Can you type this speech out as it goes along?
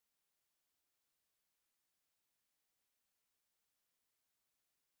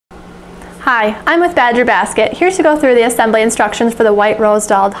Hi, I'm with Badger Basket, here to go through the assembly instructions for the white rose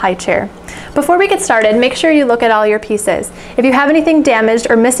dolled high chair. Before we get started, make sure you look at all your pieces. If you have anything damaged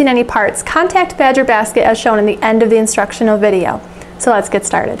or missing any parts, contact Badger Basket as shown in the end of the instructional video. So let's get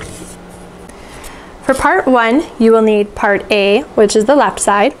started. For part 1, you will need part A, which is the left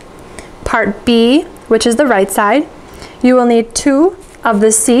side, part B, which is the right side. You will need 2 of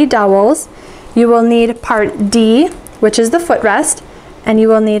the C dowels. You will need part D, which is the footrest, and you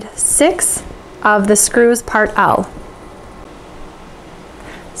will need 6 of the screws part L.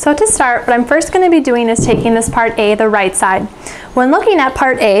 So to start, what I'm first going to be doing is taking this part A, the right side. When looking at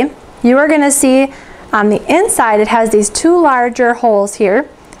part A, you are going to see on the inside it has these 2 larger holes here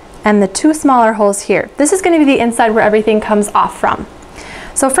and the 2 smaller holes here. This is going to be the inside where everything comes off from.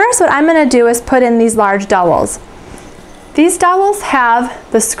 So first what I'm going to do is put in these large dowels. These dowels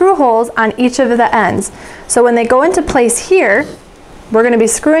have the screw holes on each of the ends. So when they go into place here, we're going to be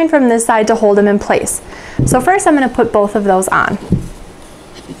screwing from this side to hold them in place. So first I'm going to put both of those on.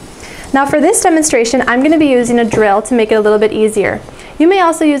 Now for this demonstration, I'm going to be using a drill to make it a little bit easier. You may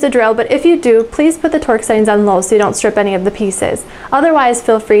also use a drill, but if you do, please put the torque settings on low so you don't strip any of the pieces. Otherwise,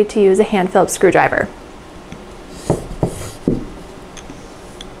 feel free to use a hand Phillips screwdriver.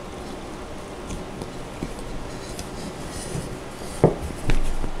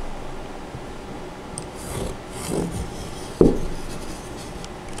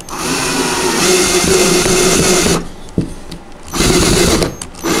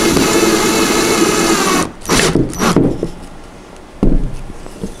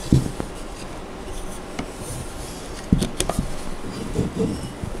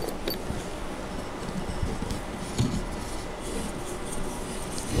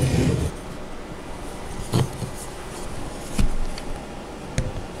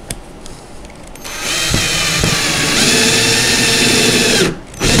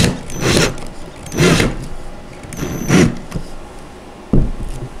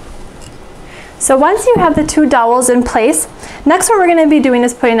 So once you have the 2 dowels in place, next what we're going to be doing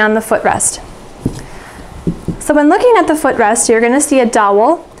is putting on the footrest. So when looking at the footrest, you're going to see a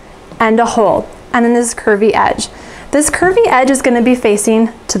dowel and a hole, and then this curvy edge. This curvy edge is going to be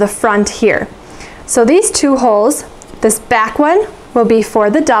facing to the front here. So these 2 holes, this back one will be for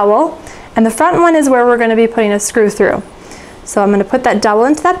the dowel, and the front one is where we're going to be putting a screw through. So I'm going to put that dowel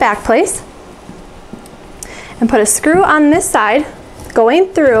into that back place and put a screw on this side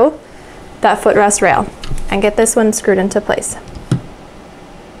going through that footrest rail and get this one screwed into place.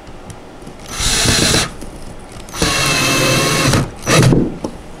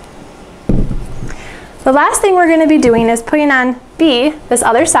 The last thing we're going to be doing is putting on B, this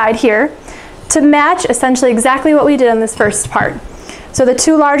other side here, to match essentially exactly what we did on this first part. So the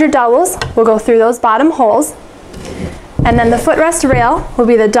 2 larger dowels will go through those bottom holes, and then the footrest rail will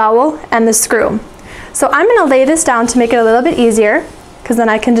be the dowel and the screw. So I'm going to lay this down to make it a little bit easier, because then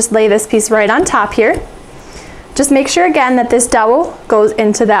I can just lay this piece right on top here. Just make sure again that this dowel goes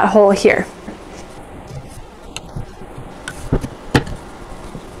into that hole here.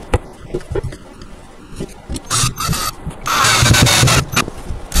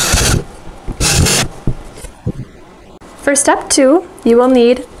 For step 2, you will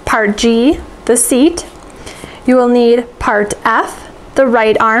need part G, the seat. You will need part F, the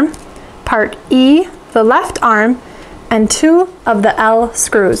right arm, part E, the left arm, and 2 of the L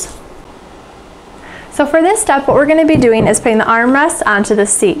screws. So for this step, what we're going to be doing is putting the armrest onto the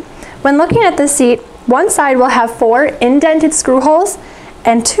seat. When looking at the seat, one side will have 4 indented screw holes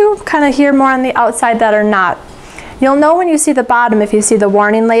and 2 kind of here more on the outside that are not. You'll know when you see the bottom if you see the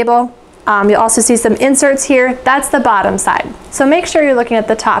warning label. You'll also see some inserts here. That's the bottom side. So make sure you're looking at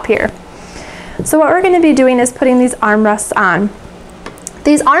the top here. So what we're going to be doing is putting these armrests on.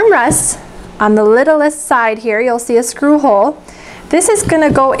 These armrests, on the littlest side here, you'll see a screw hole. This is going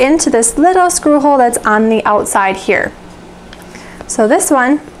to go into this little screw hole that's on the outside here. So this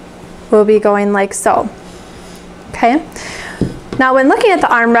one will be going like so. Okay. Now when looking at the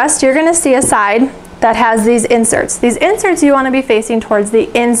armrest, you're going to see a side that has these inserts. These inserts you want to be facing towards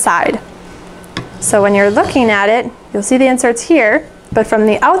the inside. So when you're looking at it, you'll see the inserts here, but from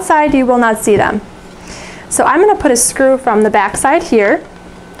the outside you will not see them. So I'm going to put a screw from the back side here.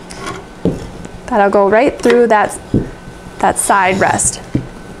 That'll go right through that side rest.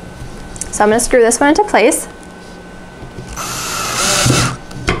 So I'm going to screw this one into place.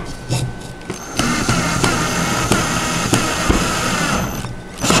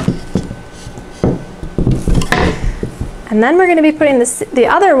 And then we're going to be putting the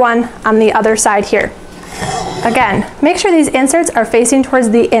other one on the other side here. Again, make sure these inserts are facing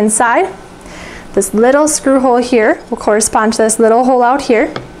towards the inside. This little screw hole here will correspond to this little hole out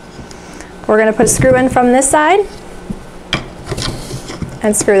here. We're going to put a screw in from this side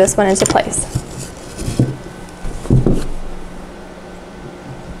and screw this one into place.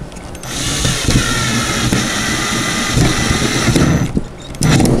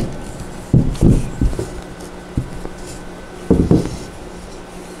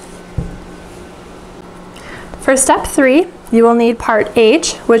 For step 3, you will need part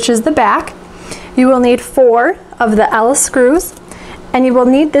H, which is the back. You will need 4 of the L screws, and you will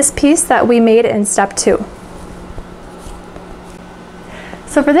need this piece that we made in step 2.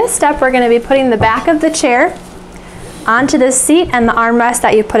 So for this step, we're going to be putting the back of the chair onto this seat and the armrest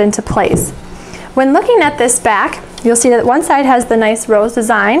that you put into place. When looking at this back, you'll see that one side has the nice rose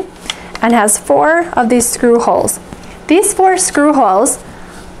design and has 4 of these screw holes. These 4 screw holes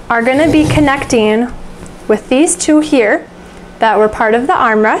are going to be connecting with these 2 here that were part of the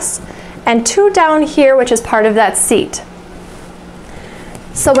armrest and 2 down here, which is part of that seat.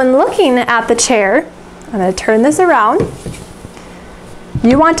 So when looking at the chair, I'm going to turn this around.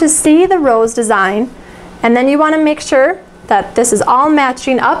 You want to see the rose design, and then you want to make sure that this is all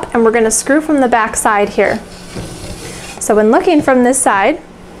matching up, and we're going to screw from the back side here. So when looking from this side,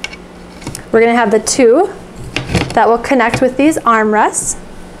 we're going to have the 2 that will connect with these armrests.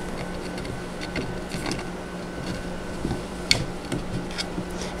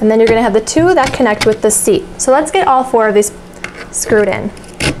 And then you're going to have the 2 that connect with the seat. So let's get all 4 of these screwed in.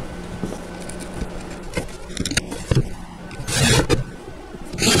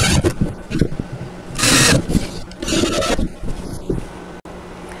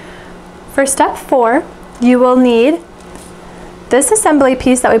 For step 4, you will need this assembly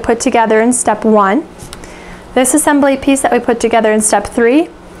piece that we put together in step 1, this assembly piece that we put together in step 3,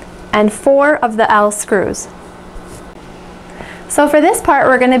 and 4 of the L screws. So for this part,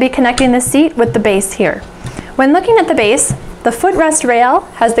 we're going to be connecting the seat with the base here. When looking at the base, the footrest rail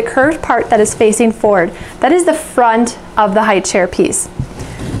has the curved part that is facing forward. That is the front of the high chair piece.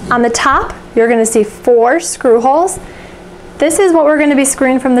 On the top, you're going to see 4 screw holes. This is what we're going to be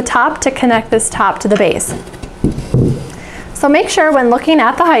screwing from the top to connect this top to the base. So make sure when looking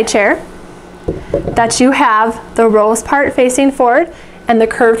at the high chair that you have the rose part facing forward and the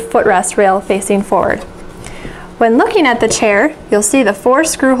curved footrest rail facing forward. When looking at the chair, you'll see the 4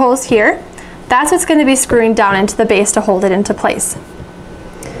 screw holes here. That's what's going to be screwing down into the base to hold it into place.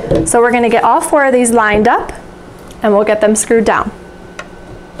 So we're going to get all 4 of these lined up, and we'll get them screwed down.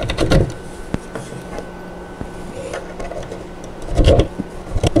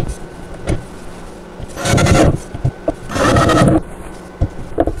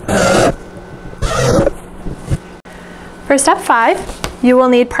 For step 5, you will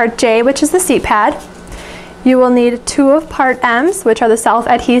need part J, which is the seat pad. You will need 2 of part M's, which are the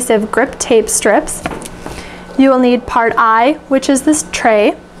self-adhesive grip tape strips. You will need part I, which is this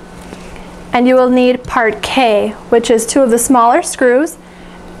tray. And you will need part K, which is 2 of the smaller screws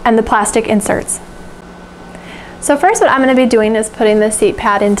and the plastic inserts. So first what I'm going to be doing is putting the seat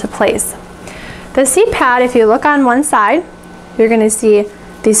pad into place. The seat pad, if you look on one side, you're going to see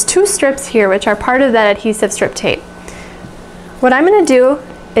these 2 strips here, which are part of that adhesive strip tape. What I'm going to do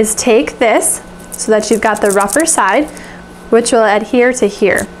is take this so that you've got the rougher side, which will adhere to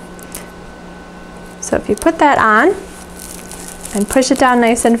here. So if you put that on and push it down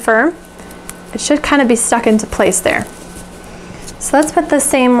nice and firm, it should kind of be stuck into place there. So let's put the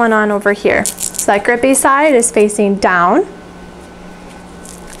same one on over here. So that grippy side is facing down,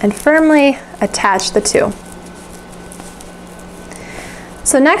 and firmly attach the 2.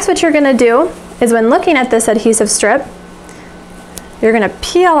 So next what you're going to do is when looking at this adhesive strip, you're going to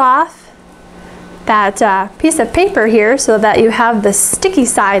peel off that piece of paper here so that you have the sticky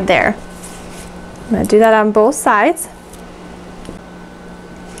side there. I'm going to do that on both sides.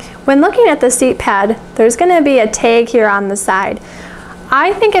 When looking at the seat pad, there's going to be a tag here on the side.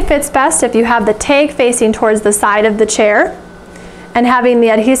 I think it fits best if you have the tag facing towards the side of the chair and having the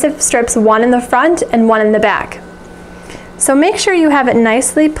adhesive strips, 1 in the front and 1 in the back. So make sure you have it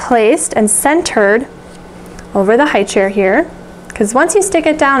nicely placed and centered over the high chair here, because once you stick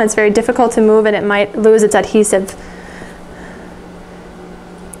it down, it's very difficult to move and it might lose its adhesive.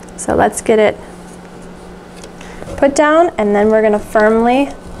 So let's get it put down, and then we're going to firmly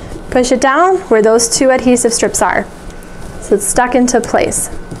push it down where those 2 adhesive strips are. So it's stuck into place.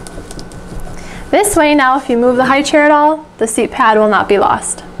 This way now, if you move the high chair at all, the seat pad will not be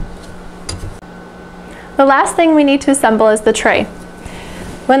lost. The last thing we need to assemble is the tray.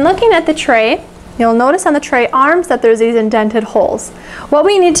 When looking at the tray, you'll notice on the tray arms that there's these indented holes. What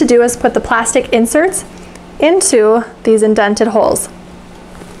we need to do is put the plastic inserts into these indented holes.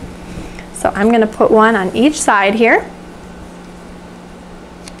 So I'm going to put one on each side here.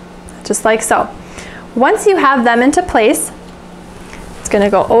 just like so. Once you have them into place, it's going to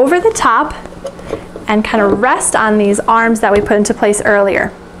go over the top and kind of rest on these arms that we put into place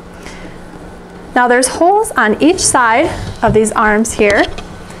earlier. Now there's holes on each side of these arms here,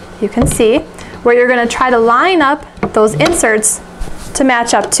 you can see, where you're going to try to line up those inserts to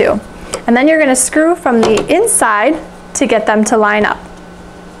match up to. And then you're going to screw from the inside to get them to line up.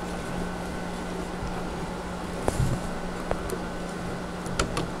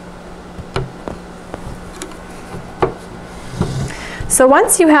 So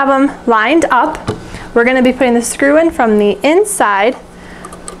once you have them lined up, we're going to be putting the screw in from the inside,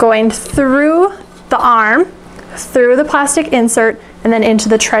 going through the arm, through the plastic insert, and then into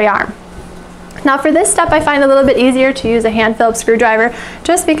the tray arm. Now for this step, I find it a little bit easier to use a hand Phillips screwdriver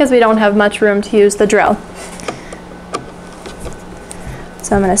just because we don't have much room to use the drill.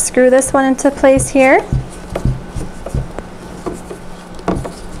 So I'm going to screw this one into place here.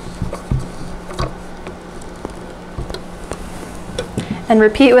 And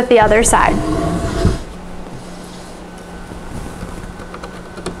repeat with the other side.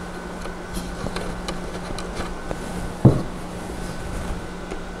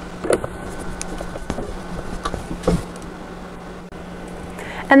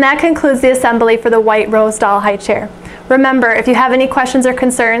 And that concludes the assembly for the white rose doll high chair. Remember, if you have any questions or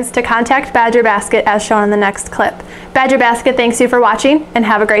concerns, to contact Badger Basket as shown in the next clip. Badger Basket thanks you for watching and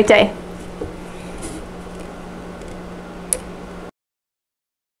have a great day.